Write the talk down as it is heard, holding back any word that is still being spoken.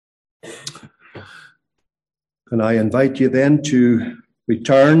And I invite you then to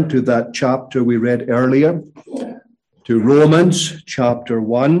return to that chapter we read earlier, to Romans chapter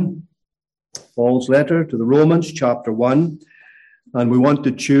 1, Paul's letter to the Romans chapter 1. And we want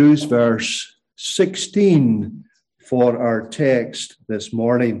to choose verse 16 for our text this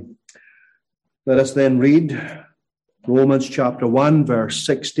morning. Let us then read Romans chapter 1, verse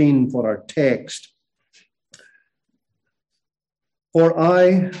 16 for our text. For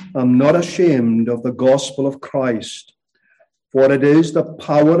I am not ashamed of the gospel of Christ, for it is the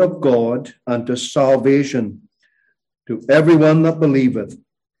power of God unto salvation to everyone that believeth,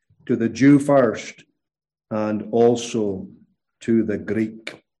 to the Jew first, and also to the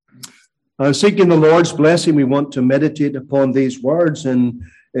Greek. Seeking the Lord's blessing, we want to meditate upon these words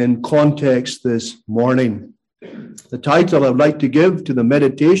in context this morning. The title I would like to give to the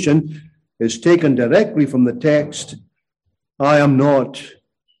meditation is taken directly from the text, I am not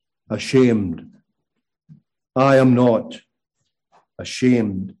ashamed. I am not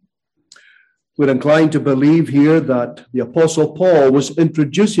ashamed. We're inclined to believe here that the Apostle Paul was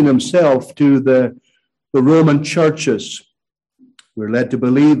introducing himself to the Roman churches. We're led to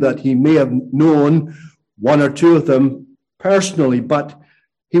believe that he may have known one or two of them personally, but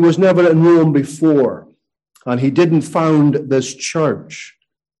he was never in Rome before, and he didn't found this church.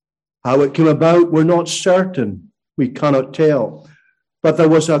 How it came about, we're not certain. We cannot tell. But there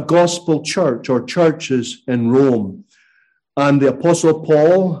was a gospel church or churches in Rome. And the Apostle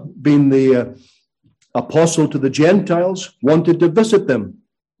Paul, being the apostle to the Gentiles, wanted to visit them.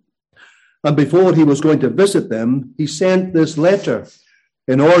 And before he was going to visit them, he sent this letter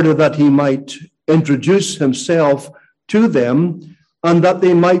in order that he might introduce himself to them and that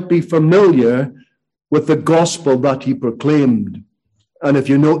they might be familiar with the gospel that he proclaimed. And if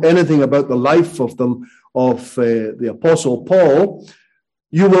you know anything about the life of the Apostle Paul,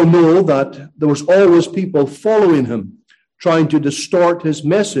 you will know that there was always people following him, trying to distort his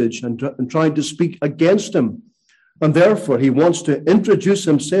message and trying to speak against him. And therefore, he wants to introduce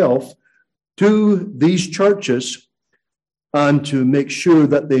himself to these churches and to make sure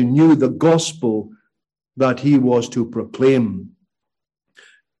that they knew the gospel that he was to proclaim.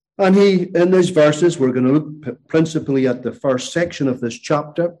 And in these verses, we're going to look principally at the first section of this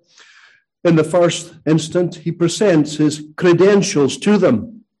chapter. In the first instant, he presents his credentials to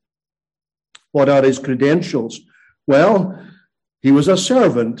them. What are his credentials? Well, he was a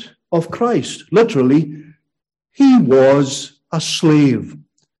servant of Christ. Literally, he was a slave.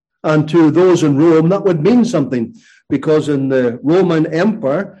 And to those in Rome, that would mean something, because in the Roman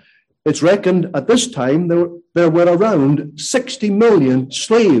Empire, it's reckoned at this time there were around 60 million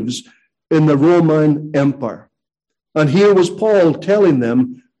slaves in the Roman Empire. And here was Paul telling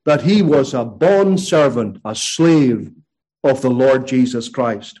them that he was a bond servant, a slave of the Lord Jesus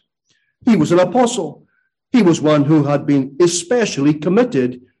Christ. He was an apostle. He was one who had been especially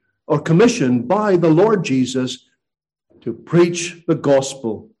committed or commissioned by the Lord Jesus to preach the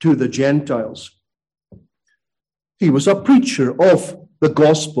gospel to the Gentiles. He was a preacher of the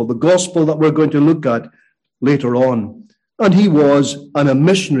gospel that we're going to look at later on. And he was a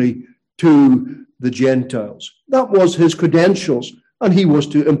missionary to the Gentiles. That was his credentials. And he was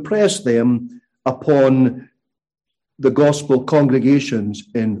to impress them upon the gospel congregations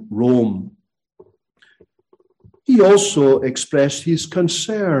in Rome. He also expressed his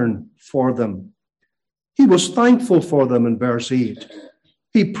concern for them. He was thankful for them in verse 8.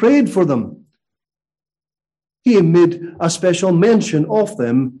 He prayed for them. He made a special mention of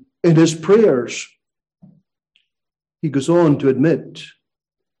them in his prayers. He goes on to admit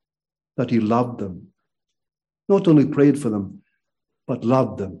that he loved them. Not only prayed for them, but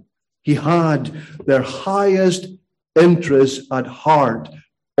loved them. He had their highest interests at heart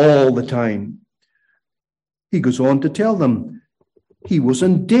all the time. He goes on to tell them he was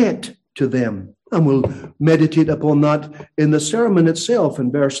in debt to them. And we'll meditate upon that in the sermon itself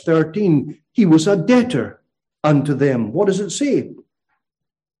in verse 13. He was a debtor unto them. What does it say?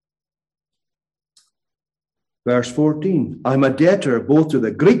 Verse 14, I'm a debtor both to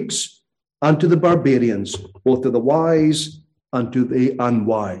the Greeks and to the barbarians, both to the wise and to the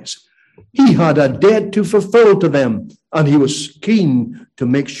unwise. He had a debt to fulfill to them, and he was keen to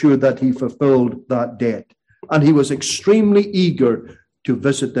make sure that he fulfilled that debt. And he was extremely eager to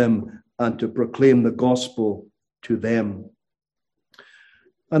visit them and to proclaim the gospel to them.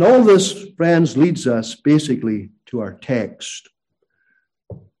 And all this, friends, leads us basically to our text.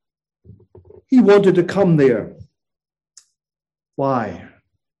 He wanted to come there. Why?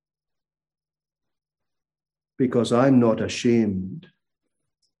 Because I'm not ashamed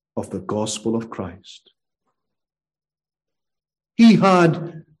of the gospel of Christ. He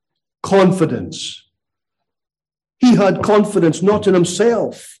had confidence He had confidence not in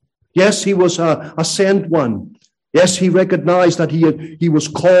himself. Yes, he was a sent one. Yes, he recognized that he was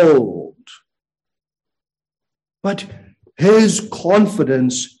called. But his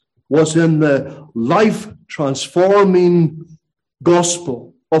confidence was in the life-transforming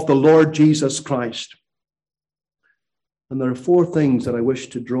gospel of the Lord Jesus Christ. And there are four things that I wish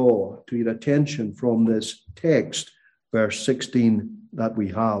to draw to your attention from this text, verse 16, that we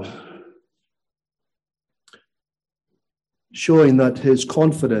have, showing that his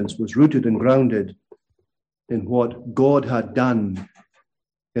confidence was rooted and grounded in what God had done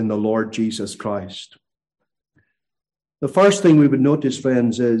in the Lord Jesus Christ. The first thing we would notice,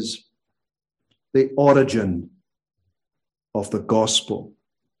 friends, is the origin of the gospel.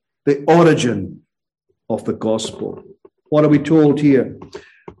 The origin of the gospel. What are we told here?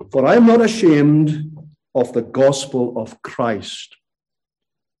 For I am not ashamed of the gospel of Christ.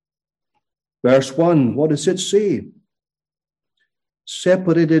 Verse 1, what does it say?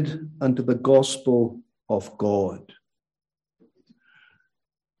 Separated unto the gospel of God.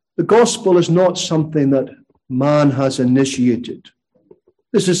 The gospel is not something that man has initiated.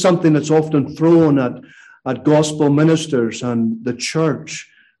 This is something that's often thrown at gospel ministers and the church.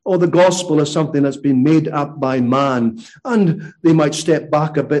 Oh, the gospel is something that's been made up by man. And they might step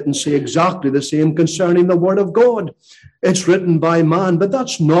back a bit and say exactly the same concerning the word of God. It's written by man, but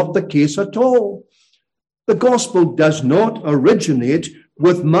that's not the case at all. The gospel does not originate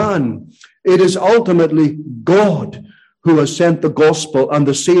with man. It is ultimately God who has sent the gospel and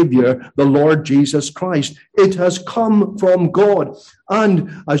the Savior, the Lord Jesus Christ. It has come from God.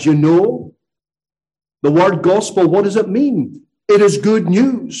 And as you know, the word gospel, what does it mean? It is good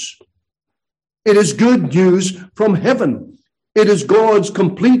news. It is good news from heaven. It is God's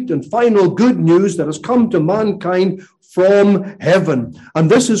complete and final good news that has come to mankind from heaven. And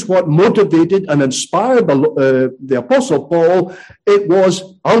this is what motivated and inspired the Apostle Paul. It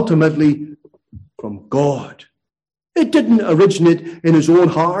was ultimately from God. It didn't originate in his own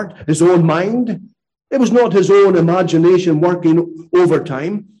heart, his own mind. It was not his own imagination working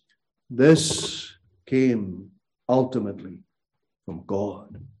overtime. This came ultimately from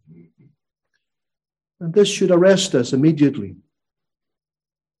God. And this should arrest us immediately.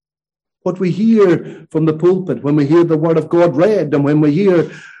 What we hear from the pulpit, when we hear the word of God read, and when we hear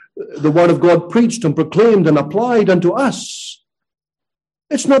the word of God preached and proclaimed and applied unto us,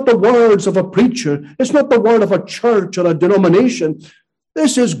 it's not the words of a preacher. It's not the word of a church or a denomination.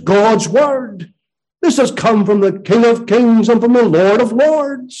 This is God's word. This has come from the King of Kings and from the Lord of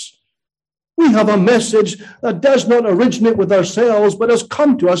Lords. We have a message that does not originate with ourselves, but has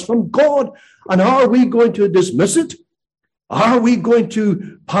come to us from God. And are we going to dismiss it? Are we going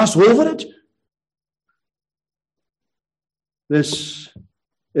to pass over it? This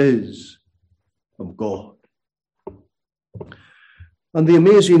is from God. And the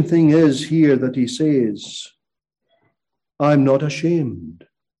amazing thing is here that he says, I'm not ashamed.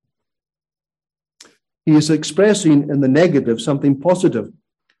 He is expressing in the negative something positive.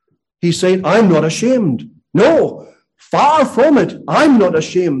 He's saying, I'm not ashamed. No, far from it. I'm not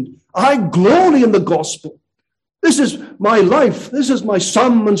ashamed. I glory in the gospel. This is my life. This is my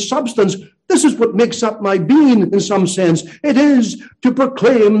sum and substance. This is what makes up my being in some sense. It is to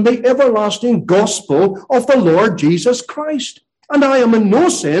proclaim the everlasting gospel of the Lord Jesus Christ. And I am in no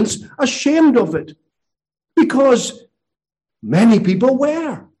sense ashamed of it, because many people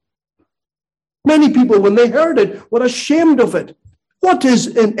were. Many people, when they heard it, were ashamed of it. What is,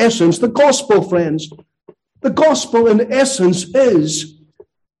 in essence, the gospel, friends? The gospel, in essence, is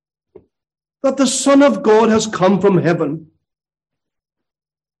that the Son of God has come from heaven.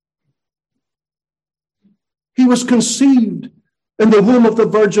 He was conceived in the womb of the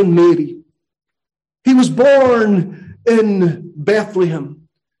Virgin Mary. He was born in Bethlehem.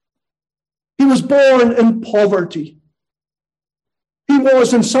 He was born in poverty. He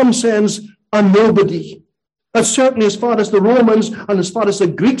was, in some sense, a nobody. And certainly as far as the Romans and as far as the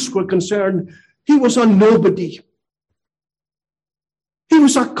Greeks were concerned, he was a nobody. He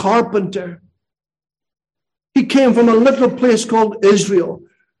was a carpenter. He came from a little place called Israel.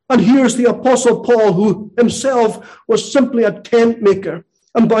 And here's the Apostle Paul, who himself was simply a tent maker.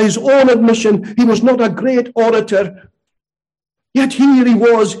 And by his own admission, he was not a great orator. Yet here he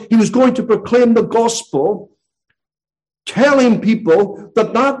was going to proclaim the gospel, telling people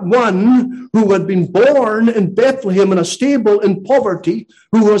that that one who had been born in Bethlehem in a stable in poverty,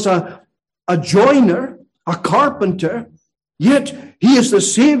 who was a joiner, a carpenter, yet he is the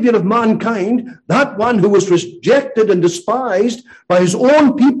Savior of mankind, that one who was rejected and despised by his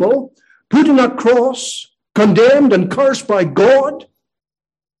own people, put on a cross, condemned and cursed by God,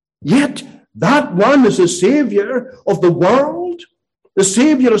 yet that one is the Savior of the world, the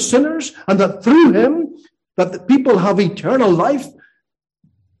Savior of sinners, and that through him that the people have eternal life.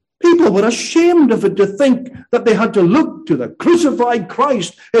 People were ashamed of it to think that they had to look to the crucified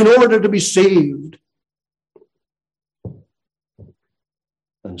Christ in order to be saved.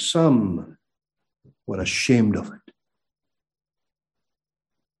 And some were ashamed of it.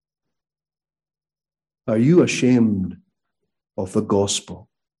 Are you ashamed of the gospel?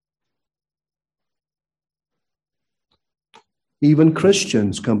 Even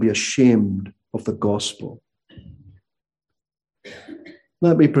Christians can be ashamed of the gospel.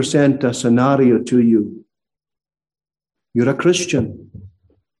 Let me present a scenario to you. You're a Christian.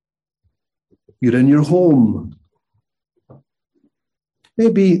 You're in your home.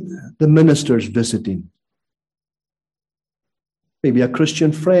 Maybe the minister's visiting. Maybe a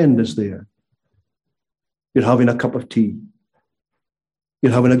Christian friend is there. You're having a cup of tea.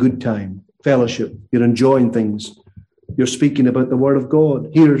 You're having a good time, fellowship. You're enjoying things. You're speaking about the Word of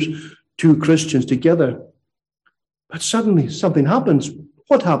God. Here's two Christians together. But suddenly something happens.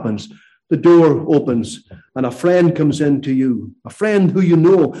 What happens? The door opens and a friend comes in to you, a friend who you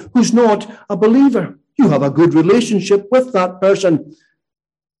know, who's not a believer. You have a good relationship with that person,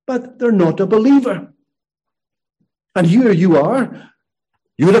 but they're not a believer. And here you are.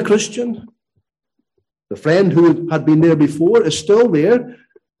 You're a Christian. The friend who had been there before is still there.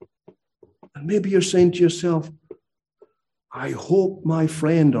 And maybe you're saying to yourself, I hope my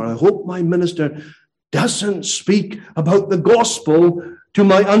friend or I hope my minister doesn't speak about the gospel to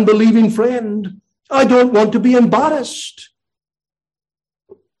my unbelieving friend. I don't want to be embarrassed.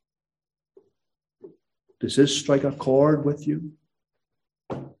 Does this strike a chord with you?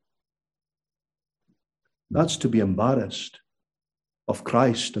 That's to be embarrassed of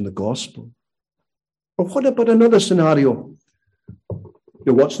Christ and the gospel. Or what about another scenario?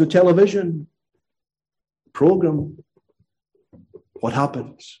 You watch the television program. What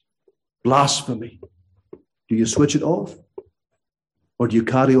happens? Blasphemy. Do you switch it off? Or do you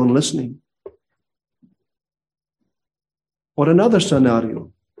carry on listening? Or another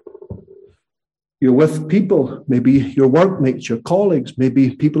scenario. You're with people, maybe your workmates, your colleagues,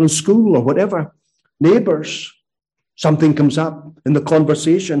 maybe people in school or whatever, neighbors. Something comes up in the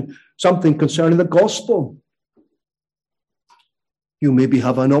conversation, something concerning the gospel. You maybe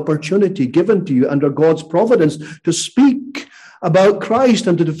have an opportunity given to you under God's providence to speak about Christ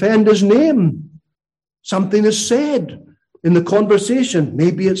and to defend his name. Something is said in the conversation.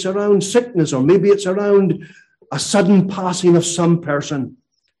 Maybe it's around sickness, or maybe it's around a sudden passing of some person.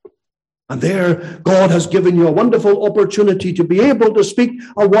 And there, God has given you a wonderful opportunity to be able to speak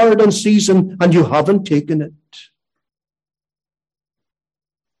a word in season, and you haven't taken it.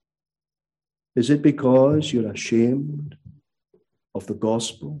 Is it because you're ashamed of the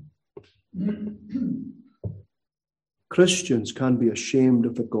gospel? Christians can be ashamed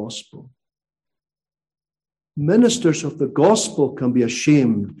of the gospel. Ministers of the gospel can be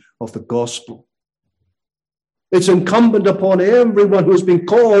ashamed of the gospel. It's incumbent upon everyone who has been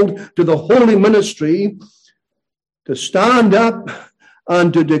called to the holy ministry to stand up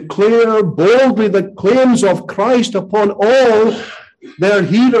and to declare boldly the claims of Christ upon all their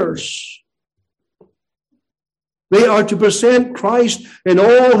hearers. They are to present Christ in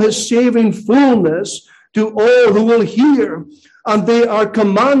all his saving fullness to all who will hear. And they are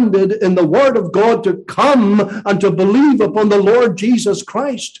commanded in the word of God to come and to believe upon the Lord Jesus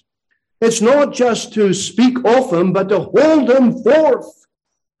Christ. It's not just to speak of him, but to hold him forth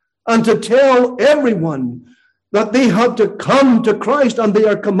and to tell everyone that they have to come to Christ, and they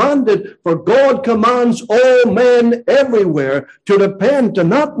are commanded, for God commands all men everywhere to repent,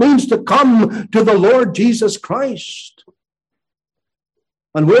 and that means to come to the Lord Jesus Christ.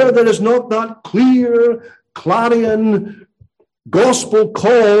 And where there is not that clear, clarion gospel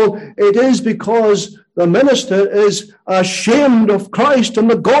call, it is because the minister is ashamed of Christ and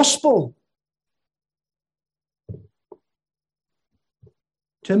the gospel.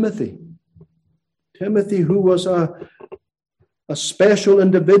 Timothy, who was a special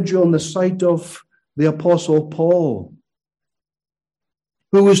individual in the sight of the Apostle Paul,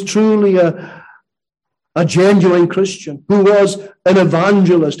 who was truly a genuine Christian, who was an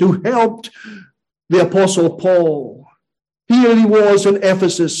evangelist, who helped the Apostle Paul. Here he was in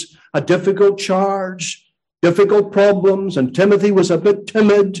Ephesus, a difficult charge, difficult problems, and Timothy was a bit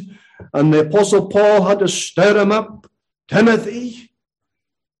timid, and the Apostle Paul had to stir him up. Timothy,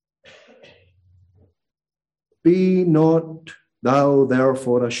 be not thou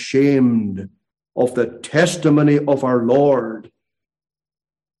therefore ashamed of the testimony of our Lord,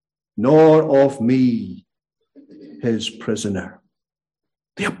 nor of me, his prisoner.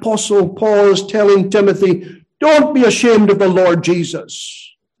 The Apostle Paul is telling Timothy, don't be ashamed of the Lord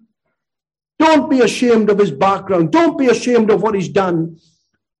Jesus. Don't be ashamed of his background. Don't be ashamed of what he's done.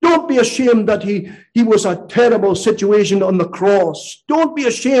 Don't be ashamed that he was a terrible situation on the cross. Don't be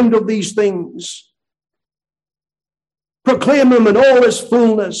ashamed of these things. Proclaim him in all his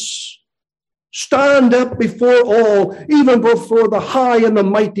fullness. Stand up before all, even before the high and the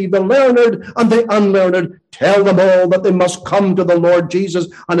mighty, the learned and the unlearned. Tell them all that they must come to the Lord Jesus,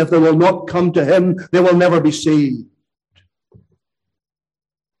 and if they will not come to him, they will never be saved.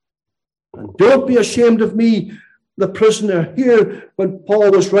 And don't be ashamed of me, the prisoner. Here, when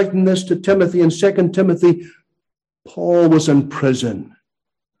Paul was writing this to Timothy in 2 Timothy, Paul was in prison,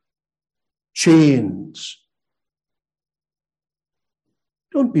 chains.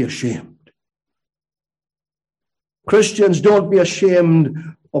 Don't be ashamed. Christians, don't be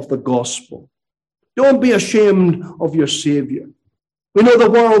ashamed of the gospel. Don't be ashamed of your Savior. We know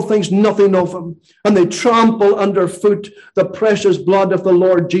the world thinks nothing of him, and they trample underfoot the precious blood of the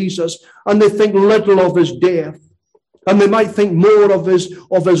Lord Jesus, and they think little of his death. And they might think more of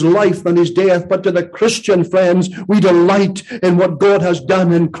his life than his death. But to the Christian friends, we delight in what God has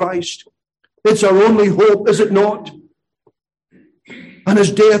done in Christ. It's our only hope, is it not? And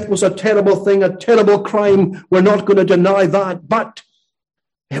his death was a terrible thing, a terrible crime. We're not going to deny that. But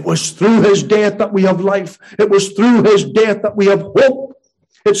it was through his death that we have life. It was through his death that we have hope.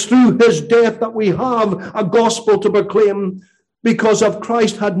 It's through his death that we have a gospel to proclaim. Because if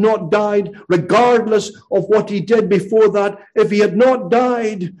Christ had not died, regardless of what he did before that, if he had not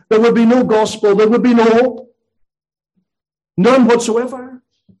died, there would be no gospel. There would be no hope. None whatsoever.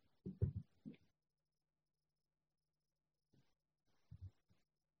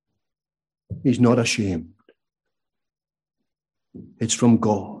 He's not ashamed. It's from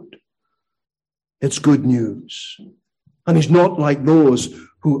God. It's good news. And he's not like those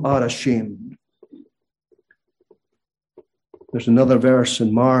who are ashamed. There's another verse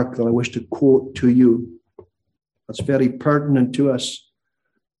in Mark that I wish to quote to you that's very pertinent to us.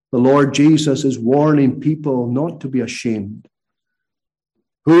 The Lord Jesus is warning people not to be ashamed.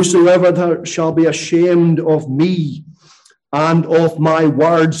 Whosoever shall be ashamed of me and of my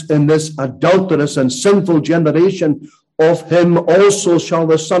words in this adulterous and sinful generation, of him also shall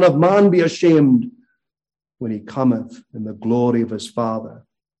the Son of Man be ashamed when he cometh in the glory of his Father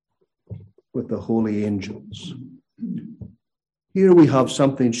with the holy angels. Here we have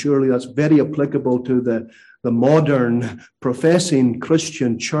something surely that's very applicable to the modern professing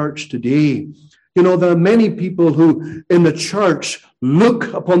Christian church today. You know, there are many people who in the church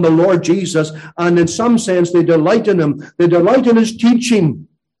look upon the Lord Jesus, and in some sense they delight in him. They delight in his teaching.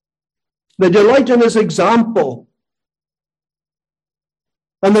 They delight in his example.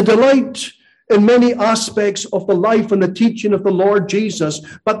 And they delight in many aspects of the life and the teaching of the Lord Jesus,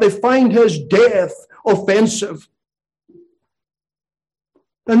 but they find his death offensive.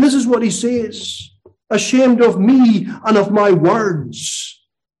 And this is what he says, ashamed of me and of my words.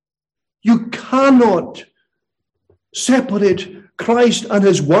 You cannot separate Christ and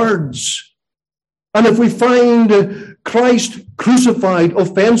his words. And if we find Christ crucified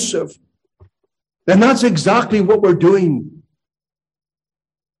offensive, then that's exactly what we're doing.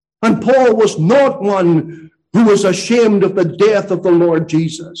 And Paul was not one who was ashamed of the death of the Lord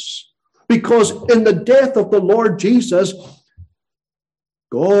Jesus, because in the death of the Lord Jesus,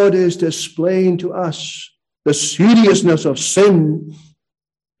 God is displaying to us the seriousness of sin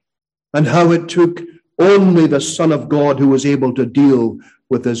and how it took only the Son of God who was able to deal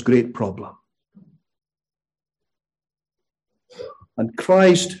with this great problem. And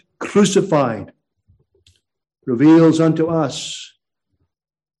Christ crucified reveals unto us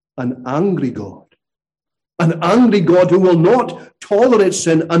an angry God who will not tolerate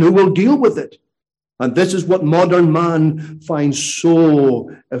sin and who will deal with it. And this is what modern man finds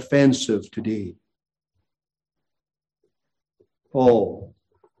so offensive today. Paul,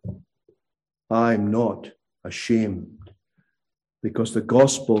 I'm not ashamed, because the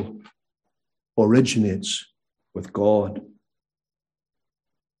gospel originates with God.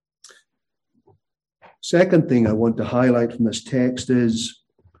 Second thing I want to highlight from this text is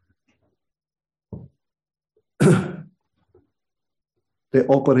the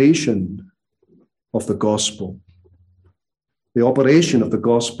operation of the gospel. The operation of the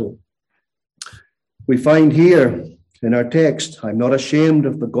gospel. We find here in our text, I'm not ashamed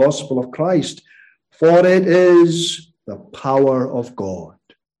of the gospel of Christ, for it is the power of God.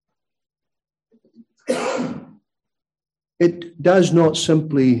 It does not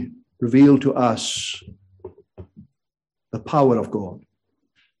simply reveal to us the power of God.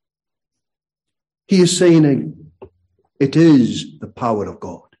 He is saying It is the power of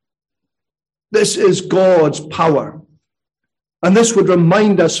God. This is God's power. And this would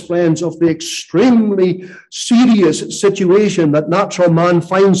remind us, friends, of the extremely serious situation that natural man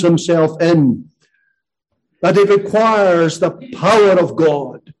finds himself in. That it requires the power of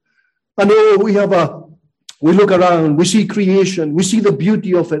God. And we look around, we see creation, we see the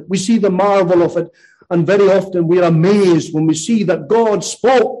beauty of it, we see the marvel of it, and very often we are amazed when we see that God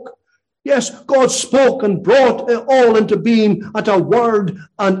spoke. Yes, God spoke and brought it all into being at a word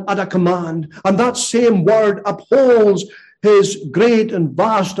and at a command. And that same word upholds his great and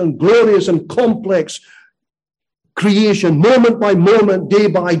vast and glorious and complex creation, moment by moment, day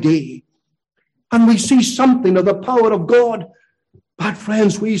by day. And we see something of the power of God. But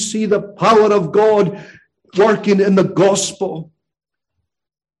friends, we see the power of God working in the gospel.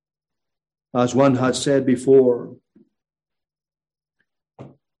 As one had said before,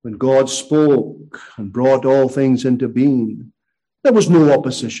 when God spoke and brought all things into being, there was no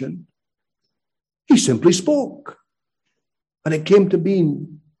opposition. He simply spoke, and it came to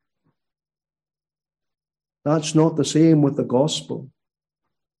being. That's not the same with the gospel.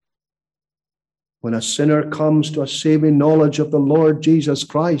 When a sinner comes to a saving knowledge of the Lord Jesus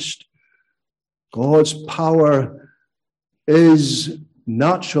Christ, God's power is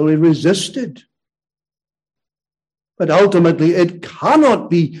naturally resisted. But ultimately, it cannot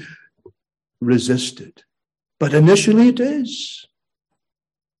be resisted. But initially, it is.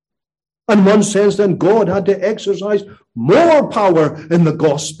 In one sense, then, God had to exercise more power in the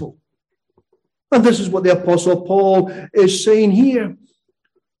gospel. And this is what the Apostle Paul is saying here.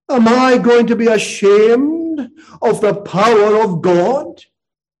 Am I going to be ashamed of the power of God?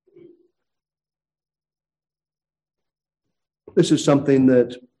 This is something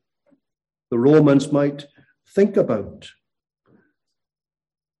that the Romans might think about.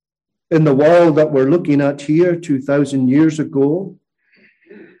 In the world that we're looking at here 2,000 years ago,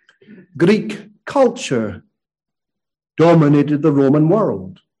 Greek culture dominated the Roman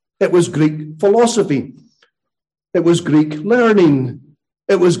world. It was Greek philosophy. It was Greek learning.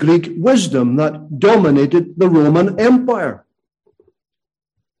 It was Greek wisdom that dominated the Roman Empire.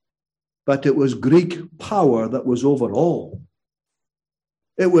 But it was Greek power that was over all.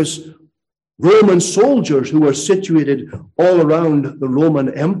 It was Roman soldiers who were situated all around the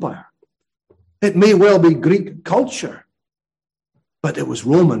Roman Empire. It may well be Greek culture, but it was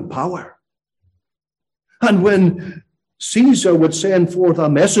Roman power. And when Caesar would send forth a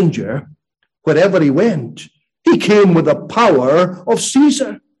messenger, wherever he went, he came with the power of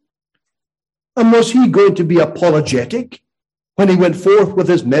Caesar. And was he going to be apologetic when he went forth with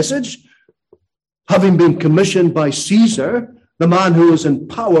his message, having been commissioned by Caesar, the man who was in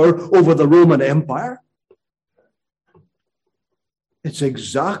power over the Roman Empire? It's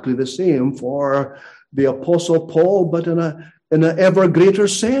exactly the same for the Apostle Paul, but in an ever greater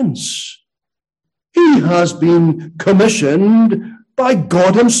sense. He has been commissioned by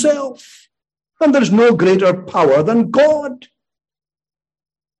God himself, and there's no greater power than God.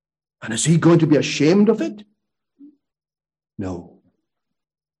 And is he going to be ashamed of it? No.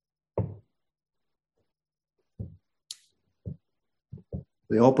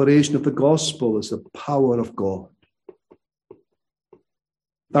 The operation of the gospel is the power of God.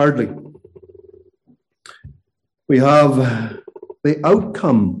 Thirdly, we have the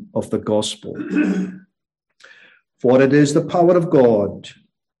outcome of the gospel. For it is the power of God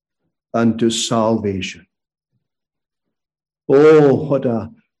unto salvation. Oh, what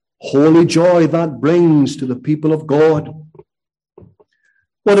a holy joy that brings to the people of God.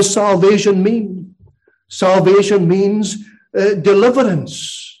 What does salvation mean? Salvation means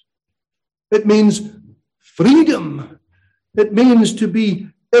deliverance. It means freedom. It means to be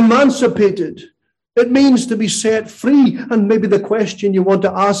emancipated. It means to be set free. And maybe the question you want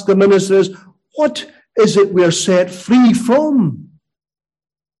to ask the minister is, what is it we're set free from?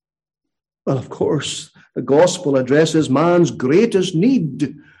 Well, of course, the gospel addresses man's greatest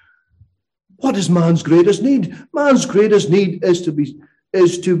need. What is man's greatest need? Man's greatest need is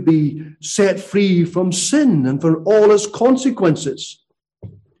to be set free from sin and from all its consequences.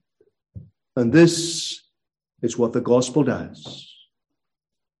 And this is what the gospel does.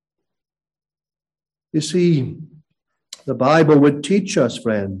 You see, the Bible would teach us,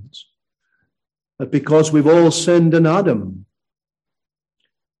 friends, that because we've all sinned in Adam,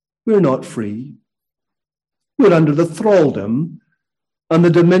 we're not free. We're under the thraldom and the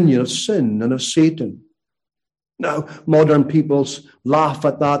dominion of sin and of Satan. Now, modern peoples laugh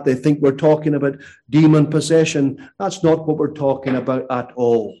at that. They think we're talking about demon possession. That's not what we're talking about at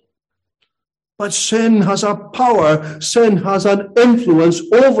all. But sin has a power. Sin has an influence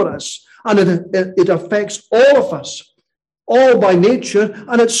over us. And it affects all of us. all by nature,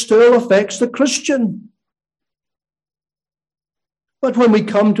 and it still affects the Christian. But when we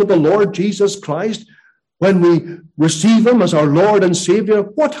come to the Lord Jesus Christ, when we receive him as our Lord and Savior,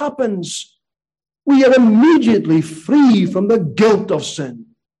 what happens? We are immediately free from the guilt of sin.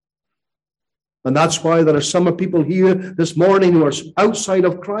 And that's why there are some people here this morning who are outside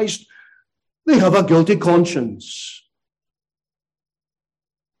of Christ. They have a guilty conscience.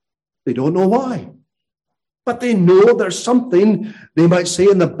 They don't know why. But they know there's something, they might say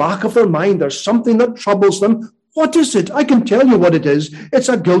in the back of their mind, there's something that troubles them. What is it? I can tell you what it is. It's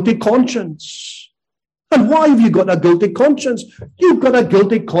a guilty conscience. And why have you got a guilty conscience? You've got a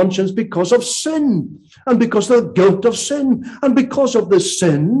guilty conscience because of sin, and because of the guilt of sin, and because of the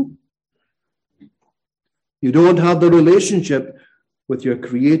sin, you don't have the relationship with your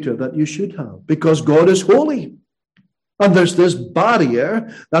Creator that you should have, because God is holy. And there's this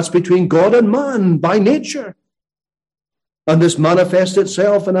barrier that's between God and man by nature. And this manifests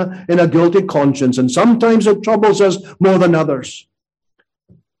itself in a guilty conscience. And sometimes it troubles us more than others.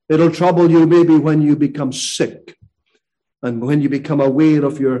 It'll trouble you maybe when you become sick, and when you become aware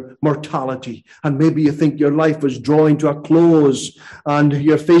of your mortality, and maybe you think your life is drawing to a close, and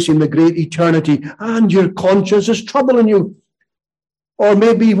you're facing the great eternity, and your conscience is troubling you. Or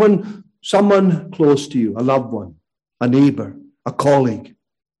maybe when someone close to you, a loved one, a neighbor, a colleague,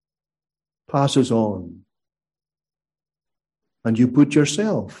 passes on, and you put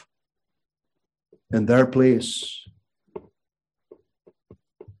yourself in their place.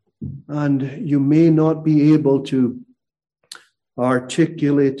 And you may not be able to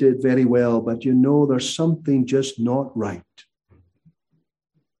articulate it very well, but you know there's something just not right.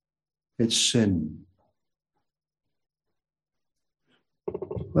 It's sin.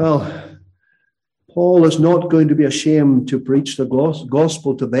 Well, Paul is not going to be ashamed to preach the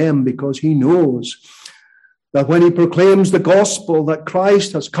gospel to them, because he knows that when he proclaims the gospel that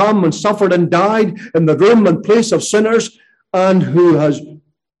Christ has come and suffered and died in the room and place of sinners, and who has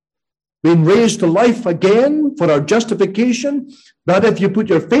been raised to life again for our justification, that if you put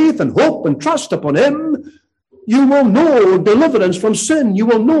your faith and hope and trust upon him, you will know deliverance from sin. You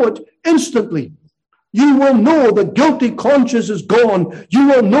will know it instantly. You will know the guilty conscience is gone. You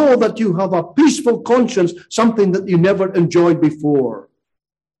will know that you have a peaceful conscience, something that you never enjoyed before.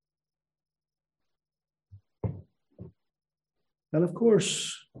 And of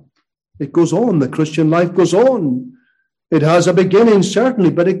course, it goes on. The Christian life goes on. It has a beginning, certainly,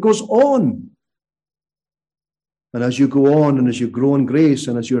 but it goes on. And as you go on, and as you grow in grace,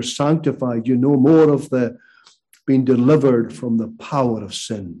 and as you're sanctified, you know more of the being delivered from the power of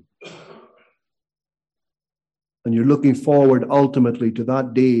sin. And you're looking forward ultimately to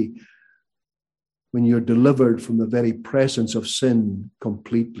that day when you're delivered from the very presence of sin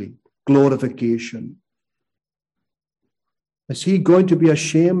completely. Glorification. Is he going to be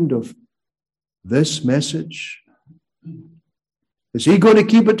ashamed of this message? Is he going to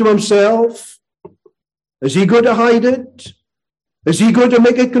keep it to himself? Is he going to hide it? Is he going to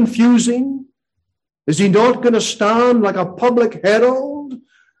make it confusing? Is he not going to stand like a public herald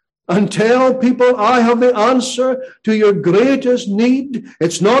and tell people, I have the answer to your greatest need?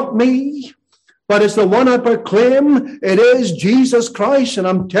 It's not me, but it's the one I proclaim. It is Jesus Christ. And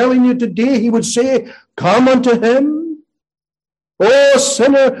I'm telling you today, he would say, come unto him. Oh,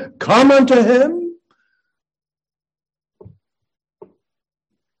 sinner, come unto him.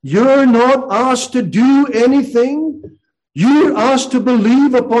 You're not asked to do anything. You're asked to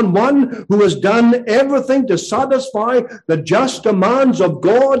believe upon one who has done everything to satisfy the just demands of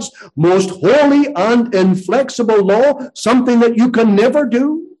God's most holy and inflexible law, something that you can never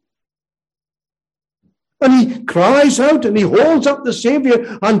do. And he cries out and he holds up the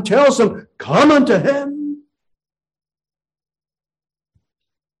Savior and tells them, come unto him.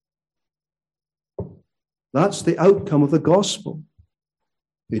 That's the outcome of the gospel.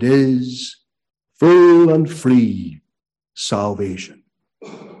 It is full and free salvation.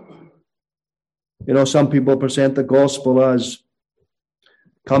 You know, some people present the gospel as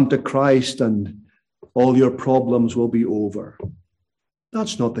come to Christ and all your problems will be over.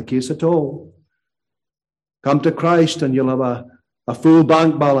 That's not the case at all. Come to Christ and you'll have a full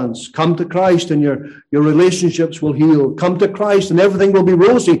bank balance. Come to Christ and your relationships will heal. Come to Christ and everything will be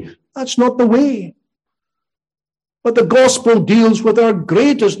rosy. That's not the way. But the gospel deals with our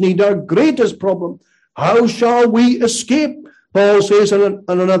greatest need, our greatest problem. How shall we escape? Paul says on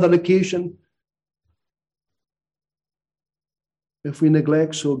another occasion, if we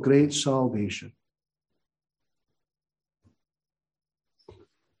neglect so great salvation.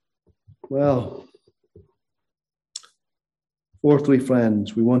 Well, fourthly,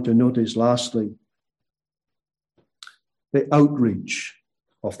 friends, we want to notice lastly the outreach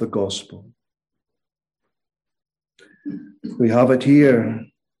of the gospel. We have it here.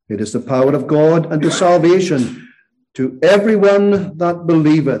 It is the power of God unto salvation to everyone that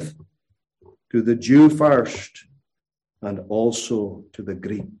believeth, to the Jew first, and also to the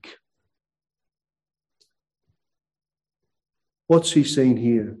Greek. What's he saying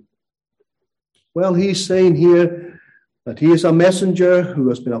here? Well, he's saying here that he is a messenger who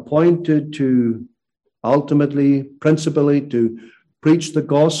has been appointed to ultimately, principally, to preach the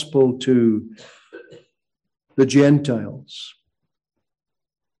gospel to the Gentiles.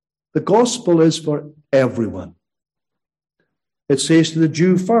 The gospel is for everyone. It says to the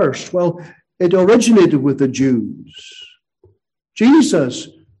Jew first. Well, it originated with the Jews. Jesus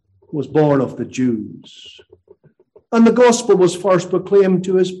was born of the Jews. And the gospel was first proclaimed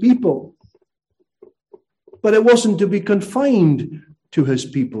to his people. But it wasn't to be confined to his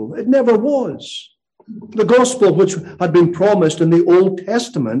people. It never was. The gospel which had been promised in the Old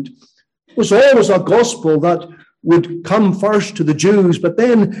Testament was always a gospel that would come first to the Jews, but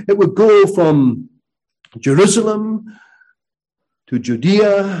then it would go from Jerusalem to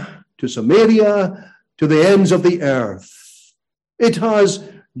Judea to Samaria to the ends of the earth. It has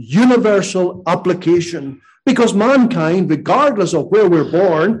universal application because mankind, regardless of where we're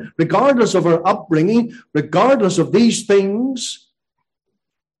born, regardless of our upbringing, regardless of these things,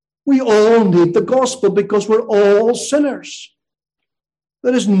 we all need the gospel because we're all sinners.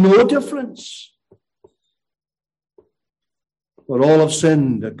 There is no difference. For all have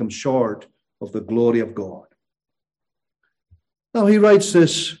sinned and come short of the glory of God. Now he writes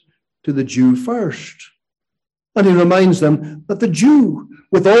this to the Jew first. And he reminds them that the Jew,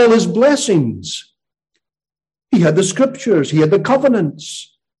 with all his blessings, he had the scriptures, he had the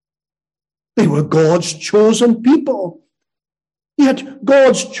covenants. They were God's chosen people. Yet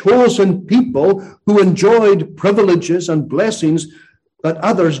God's chosen people who enjoyed privileges and blessings that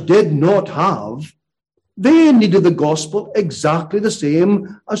others did not have, they needed the gospel exactly the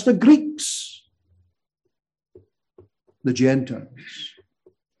same as the Greeks, the Gentiles.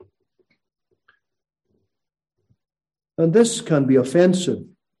 And this can be offensive.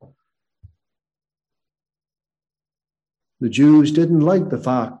 The Jews didn't like the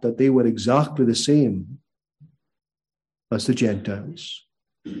fact that they were exactly the same as the Gentiles.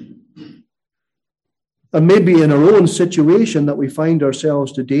 And maybe in our own situation that we find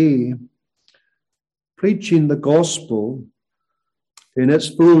ourselves today, preaching the gospel in its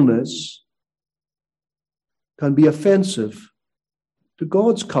fullness can be offensive to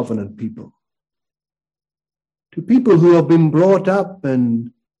God's covenant people, to people who have been brought up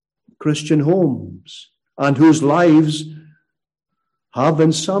in Christian homes and whose lives have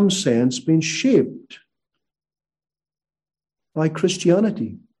in some sense been shaped by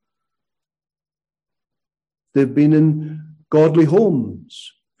Christianity. They've been in godly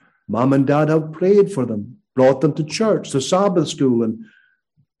homes. Mom and dad have prayed for them, brought them to church, to Sabbath school, and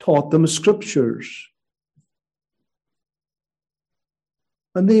taught them scriptures.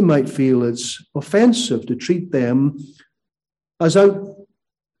 And they might feel it's offensive to treat them as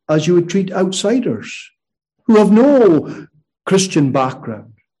you would treat outsiders who have no Christian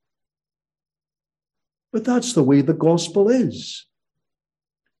background. But that's the way the gospel is.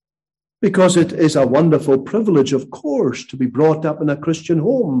 Because it is a wonderful privilege, of course, to be brought up in a Christian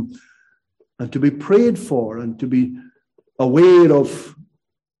home and to be prayed for and to be aware of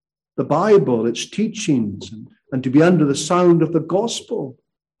the Bible, its teachings, and to be under the sound of the gospel.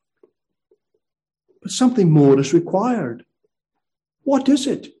 But something more is required. What is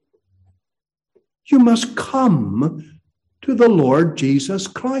it? You must come to the Lord Jesus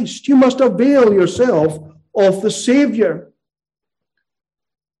Christ. You must avail yourself of the Savior.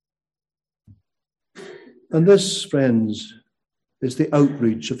 And this, friends, is the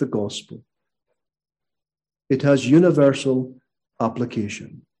outreach of the gospel. It has universal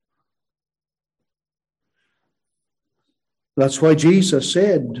application. That's why Jesus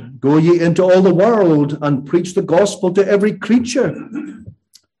said, "Go ye into all the world and preach the gospel to every creature.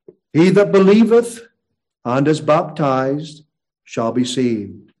 He that believeth and is baptized shall be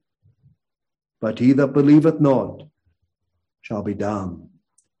saved, but he that believeth not shall be damned."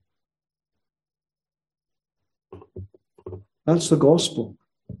 That's the gospel.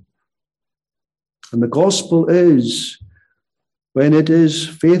 And the gospel is, when it is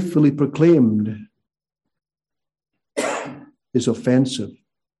faithfully proclaimed, is offensive.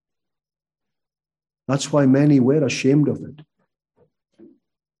 That's why many were ashamed of it,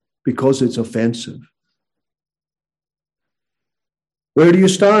 because it's offensive. Where do you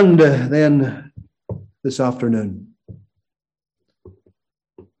stand then this afternoon?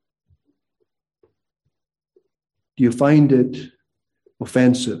 Do Do you find it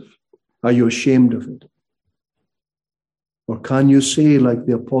offensive? Are you ashamed of it? Or can you say, like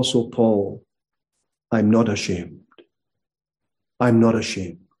the Apostle Paul, I'm not ashamed. I'm not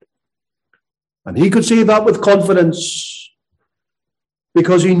ashamed. And he could say that with confidence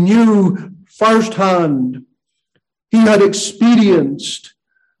because he knew firsthand, he had experienced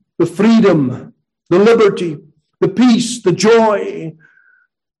the freedom, the liberty, the peace, the joy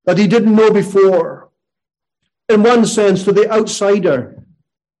that he didn't know before. In one sense, to the outsider,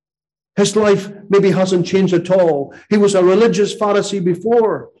 his life maybe hasn't changed at all. He was a religious Pharisee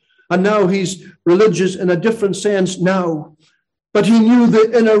before, and now he's religious in a different sense now. But he knew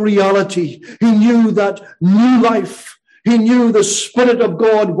the inner reality. He knew that new life. He knew the Spirit of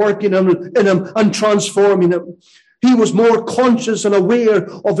God working in him and transforming him. He was more conscious and aware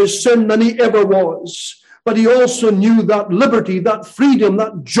of his sin than he ever was. But he also knew that liberty, that freedom,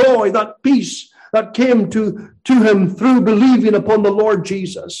 that joy, that peace that came to him through believing upon the Lord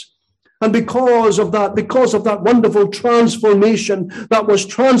Jesus. And because of that wonderful transformation that was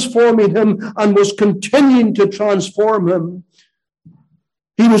transforming him and was continuing to transform him,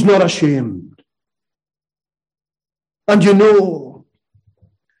 he was not ashamed. And you know,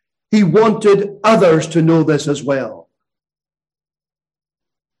 he wanted others to know this as well.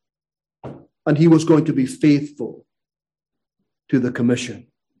 And he was going to be faithful to the commission.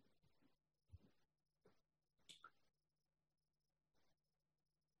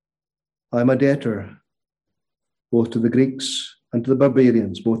 I'm a debtor, both to the Greeks and to the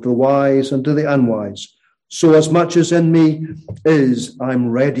barbarians, both to the wise and to the unwise. So as much as in me is, I'm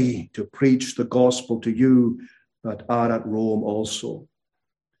ready to preach the gospel to you that are at Rome also.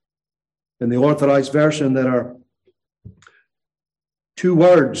 In the Authorized Version, there are two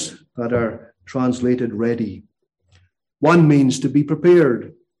words that are translated ready. One means to be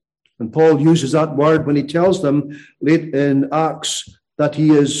prepared. And Paul uses that word when he tells them late in Acts that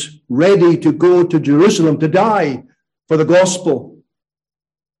he is ready to go to Jerusalem to die for the gospel.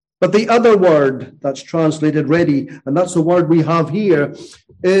 But the other word that's translated ready, and that's the word we have here,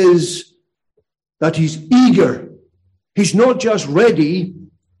 is that he's eager. He's not just ready,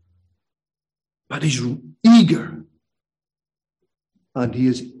 but he's eager. And he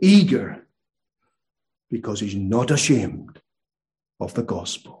is eager because he's not ashamed of the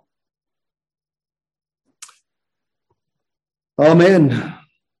gospel. Amen.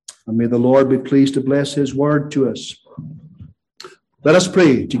 And may the Lord be pleased to bless his word to us. Let us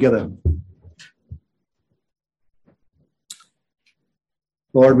pray together.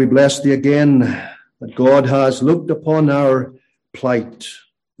 Lord, we bless thee again that God has looked upon our plight,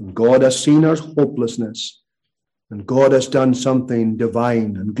 and God has seen our hopelessness, and God has done something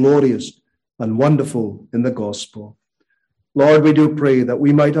divine and glorious and wonderful in the gospel. Lord, we do pray that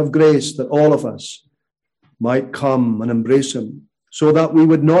we might have grace, that all of us might come and embrace him, so that we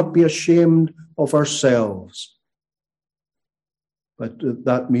would not be ashamed of ourselves, but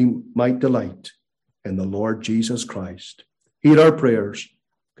that we might delight in the Lord Jesus Christ. Hear our prayers,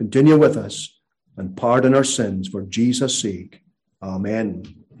 continue with us, and pardon our sins for Jesus' sake.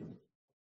 Amen.